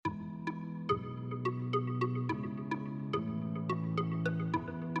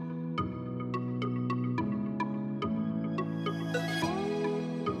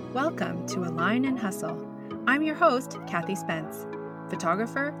Welcome to Align and Hustle. I'm your host, Kathy Spence,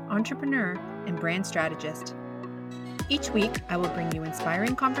 photographer, entrepreneur, and brand strategist. Each week, I will bring you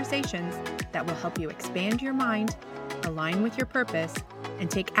inspiring conversations that will help you expand your mind, align with your purpose, and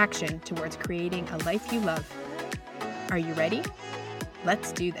take action towards creating a life you love. Are you ready?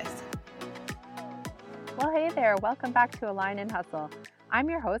 Let's do this. Well, hey there. Welcome back to Align and Hustle. I'm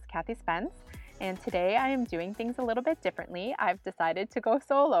your host, Kathy Spence, and today I am doing things a little bit differently. I've decided to go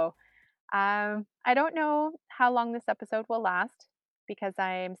solo. I don't know how long this episode will last because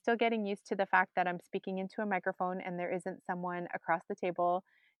I'm still getting used to the fact that I'm speaking into a microphone and there isn't someone across the table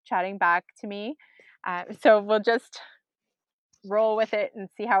chatting back to me. So we'll just roll with it and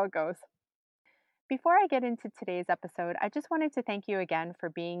see how it goes. Before I get into today's episode, I just wanted to thank you again for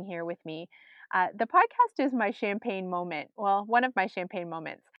being here with me. The podcast is my champagne moment. Well, one of my champagne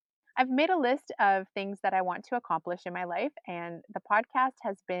moments. I've made a list of things that I want to accomplish in my life, and the podcast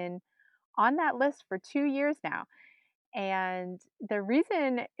has been on that list for 2 years now. And the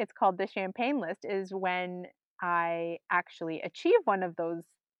reason it's called the champagne list is when I actually achieve one of those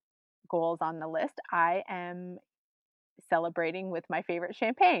goals on the list, I am celebrating with my favorite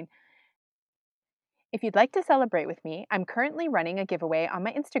champagne. If you'd like to celebrate with me, I'm currently running a giveaway on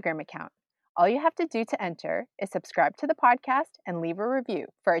my Instagram account. All you have to do to enter is subscribe to the podcast and leave a review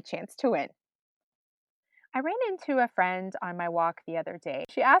for a chance to win. I ran into a friend on my walk the other day.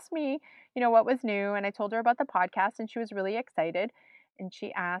 She asked me, what was new, and I told her about the podcast, and she was really excited. And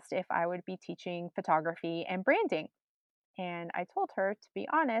she asked if I would be teaching photography and branding. And I told her, to be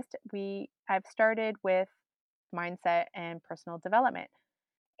honest, I've started with mindset and personal development.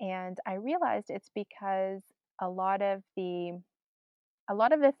 And I realized it's because a lot of the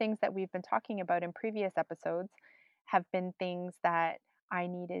things that we've been talking about in previous episodes have been things that I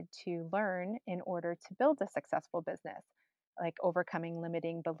needed to learn in order to build a successful business, like overcoming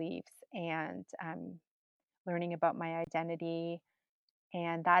limiting beliefs and learning about my identity.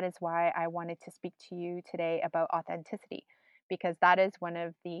 And that is why I wanted to speak to you today about authenticity, because that is one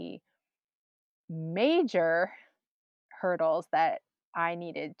of the major hurdles that I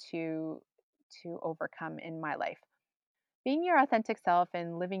needed to overcome in my life. Being your authentic self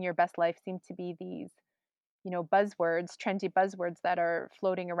and living your best life seem to be these, buzzwords, trendy buzzwords that are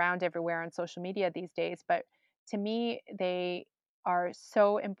floating around everywhere on social media these days. But to me, they are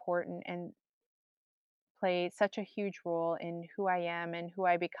so important and play such a huge role in who I am and who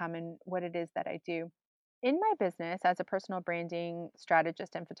I become and what it is that I do. In my business as a personal branding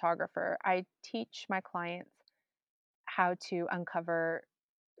strategist and photographer, I teach my clients how to uncover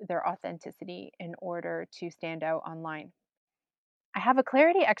their authenticity in order to stand out online. I have a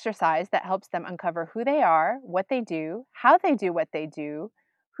clarity exercise that helps them uncover who they are, what they do, how they do what they do,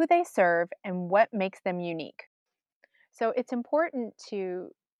 who they serve, and what makes them unique. So it's important to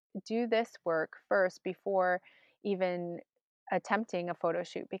do this work first before even attempting a photo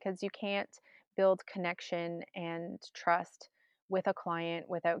shoot, because you can't build connection and trust with a client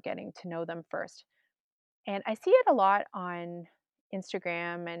without getting to know them first. And I see it a lot on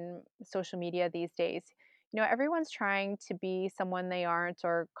Instagram and social media these days. Everyone's trying to be someone they aren't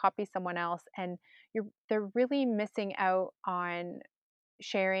or copy someone else, and they're really missing out on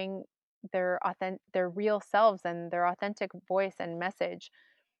sharing their real selves and their authentic voice and message,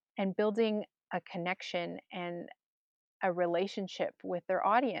 and building a connection and a relationship with their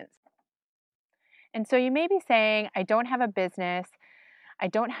audience. And so you may be saying, I don't have a business, I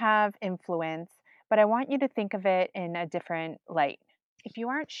don't have influence, but I want you to think of it in a different light. If you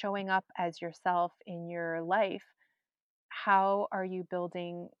aren't showing up as yourself in your life, how are you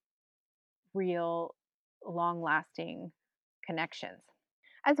building real, long lasting connections?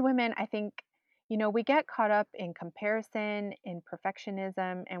 As women, I think, we get caught up in comparison, in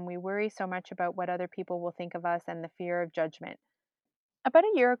perfectionism, and we worry so much about what other people will think of us and the fear of judgment. About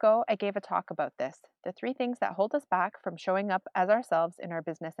a year ago, I gave a talk about this, the 3 things that hold us back from showing up as ourselves in our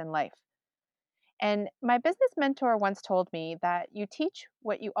business and life. And my business mentor once told me that you teach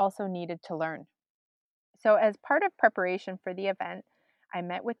what you also needed to learn. So, as part of preparation for the event, I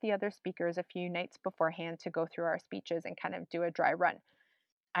met with the other speakers a few nights beforehand to go through our speeches and kind of do a dry run.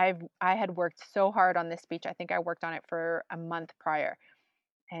 I had worked so hard on this speech. I think I worked on it for a month prior.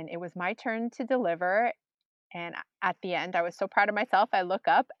 And it was my turn to deliver. And at the end, I was so proud of myself. I look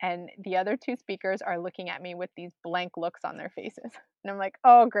up and the other 2 speakers are looking at me with these blank looks on their faces. And I'm like,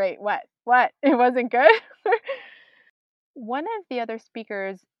 oh, great. What? It wasn't good? One of the other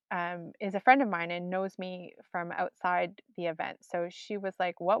speakers is a friend of mine and knows me from outside the event. So she was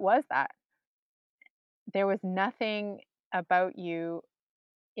like, what was that? There was nothing about you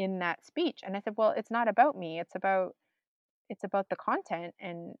in that speech. And I said, well, it's not about me. It's about it's about the content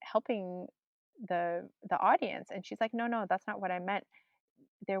and helping the audience." And she's like, "No, no, that's not what I meant.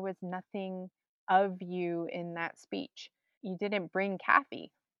 There was nothing of you in that speech. You didn't bring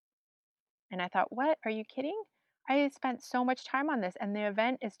Kathy." And I thought, "What? Are you kidding? I spent so much time on this and the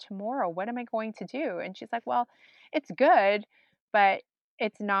event is tomorrow. What am I going to do?" And she's like, "Well, it's good, but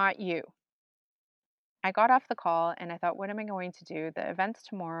it's not you." I got off the call and I thought, "What am I going to do? The event's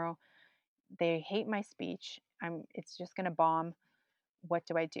tomorrow. They hate my speech. It's just going to bomb. What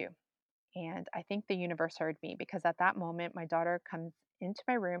do I do?" And I think the universe heard me, because at that moment my daughter comes into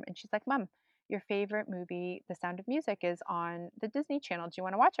my room and she's like, "Mom, your favorite movie, The Sound of Music, is on the Disney Channel. Do you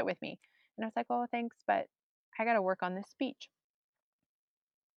want to watch it with me?" And I was like, "Oh, thanks, but I got to work on this speech."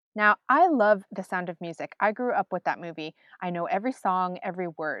 Now, I love The Sound of Music. I grew up with that movie. I know every song, every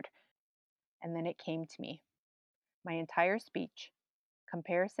word. And then it came to me. My entire speech: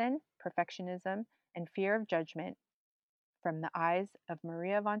 comparison, perfectionism, and fear of judgment from the eyes of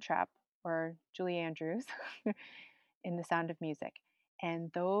Maria von Trapp, or Julie Andrews, in The Sound of Music.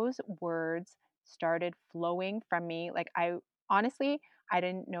 And those words started flowing from me. Like, I honestly, I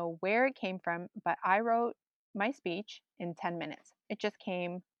didn't know where it came from, but I wrote my speech in 10 minutes. It just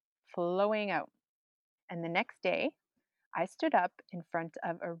came flowing out. And the next day, I stood up in front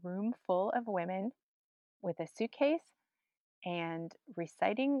of a room full of women with a suitcase and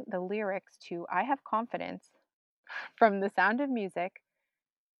reciting the lyrics to "I Have Confidence" from The Sound of Music,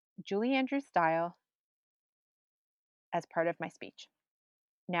 Julie Andrews style, as part of my speech.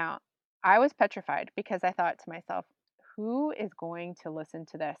 Now, I was petrified because I thought to myself, who is going to listen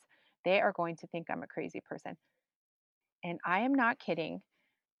to this? They are going to think I'm a crazy person. And I am not kidding.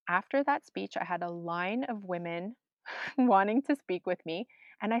 After that speech, I had a line of women wanting to speak with me,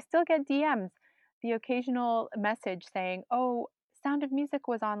 and I still get DMs, the occasional message saying, "Oh, Sound of Music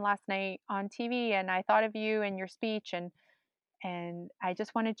was on last night on TV and I thought of you and your speech, and I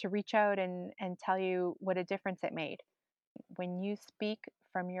just wanted to reach out and tell you what a difference it made." When you speak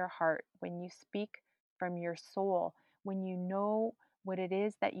from your heart, when you speak from your soul, when you know what it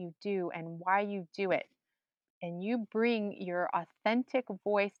is that you do and why you do it, and you bring your authentic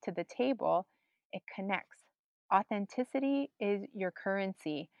voice to the table, it connects. Authenticity is your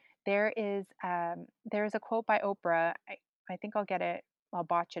currency. There's a quote by Oprah. I think I'll get it. I'll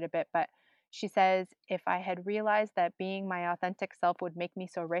botch it a bit, but she says, "If I had realized that being my authentic self would make me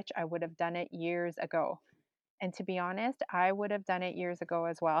so rich, I would have done it years ago." And to be honest, I would have done it years ago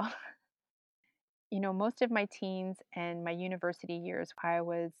as well. Most of my teens and my university years, I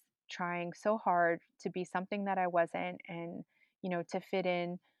was trying so hard to be something that I wasn't, and, to fit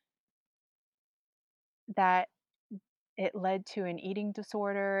in, that it led to an eating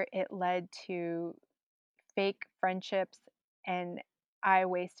disorder. It led to fake friendships, and I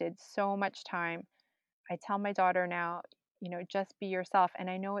wasted so much time. I tell my daughter now, just be yourself. And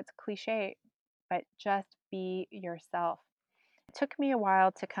I know it's cliche, but just be yourself. It took me a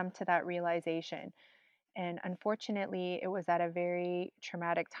while to come to that realization. And unfortunately, it was at a very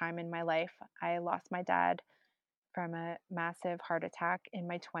traumatic time in my life. I lost my dad from a massive heart attack in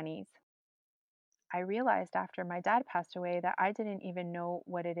my 20s. I realized after my dad passed away that I didn't even know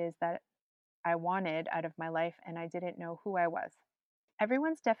what it is that I wanted out of my life, and I didn't know who I was.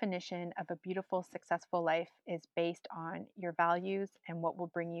 Everyone's definition of a beautiful, successful life is based on your values and what will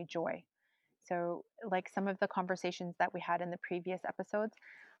bring you joy. So, like some of the conversations that we had in the previous episodes,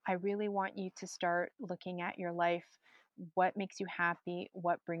 I really want you to start looking at your life. What makes you happy?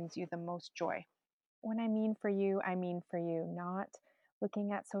 What brings you the most joy? When I mean for you, I mean for you, not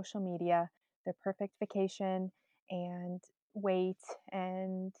looking at social media, the perfect vacation and weight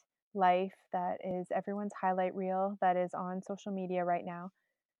and life that is everyone's highlight reel that is on social media right now.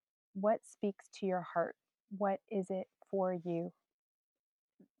 What speaks to your heart? What is it for you?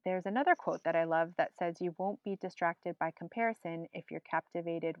 There's another quote that I love that says, "You won't be distracted by comparison if you're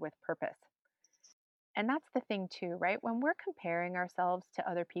captivated with purpose." And that's the thing, too, right? When we're comparing ourselves to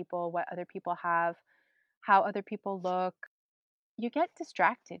other people, what other people have, how other people look, you get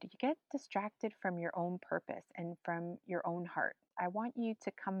distracted. You get distracted from your own purpose and from your own heart. I want you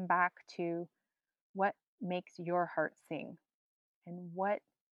to come back to what makes your heart sing and what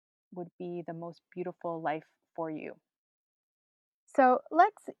would be the most beautiful life for you. So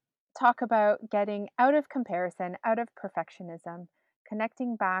let's talk about getting out of comparison, out of perfectionism,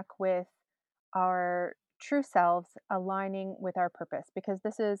 connecting back with our true selves, aligning with our purpose, because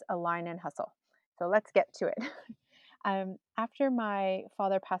this is align and hustle. So let's get to it. After my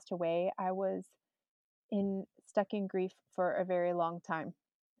father passed away, I was stuck in grief for a very long time,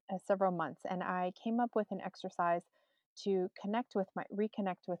 several months, and I came up with an exercise to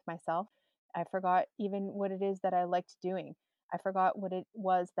reconnect with myself. I forgot even what it is that I liked doing. I forgot what it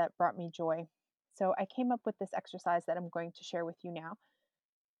was that brought me joy. So I came up with this exercise that I'm going to share with you now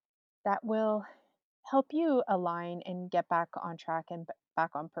that will help you align and get back on track and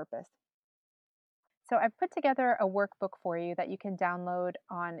back on purpose. So I've put together a workbook for you that you can download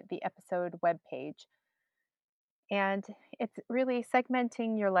on the episode webpage. And it's really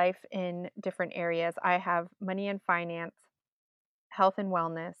segmenting your life in different areas. I have money and finance, health and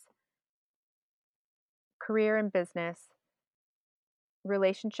wellness, career and business,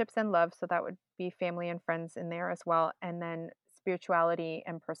 relationships and love. So that would be family and friends in there as well. And then spirituality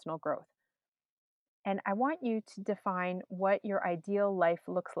and personal growth. And I want you to define what your ideal life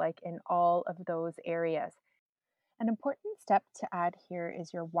looks like in all of those areas. An important step to add here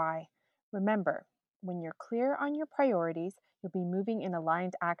is your why. Remember, when you're clear on your priorities, you'll be moving in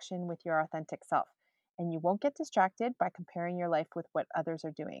aligned action with your authentic self, and you won't get distracted by comparing your life with what others are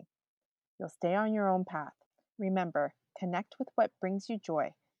doing. You'll stay on your own path. Remember, connect with what brings you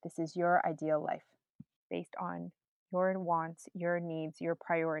joy. This is your ideal life, based on your wants, your needs, your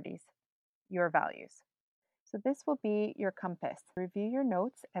priorities, your values. So, this will be your compass. Review your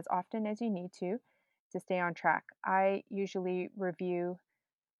notes as often as you need to stay on track. I usually review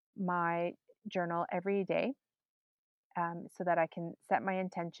my journal every day so that I can set my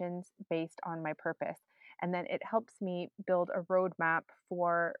intentions based on my purpose. And then it helps me build a roadmap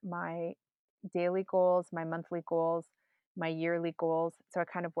for my daily goals, my monthly goals, my yearly goals. So I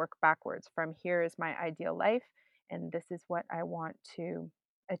kind of work backwards from here is my ideal life, and this is what I want to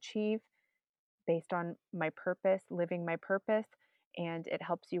achieve based on my purpose, living my purpose, and it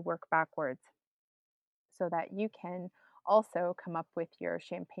helps you work backwards so that you can also come up with your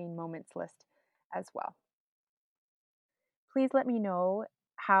champagne moments list as well. Please let me know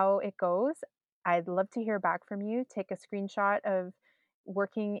how it goes. I'd love to hear back from you. Take a screenshot of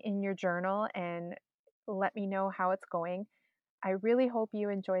working in your journal and let me know how it's going. I really hope you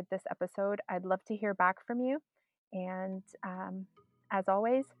enjoyed this episode. I'd love to hear back from you. And as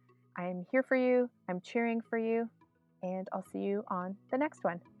always, I'm here for you. I'm cheering for you. And I'll see you on the next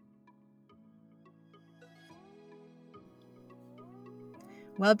one.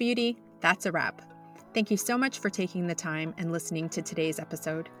 Well, beauty, that's a wrap. Thank you so much for taking the time and listening to today's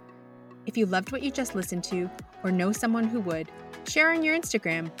episode. If you loved what you just listened to or know someone who would, share on your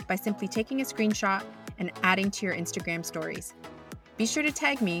Instagram by simply taking a screenshot and adding to your Instagram stories. Be sure to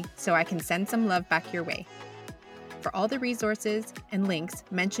tag me so I can send some love back your way. For all the resources and links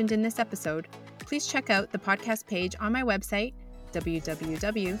mentioned in this episode, please check out the podcast page on my website,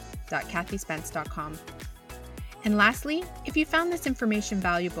 www.kathyspence.com. And lastly, if you found this information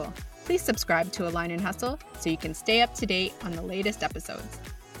valuable, please subscribe to Align and Hustle so you can stay up to date on the latest episodes.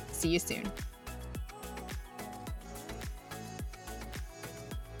 See you soon.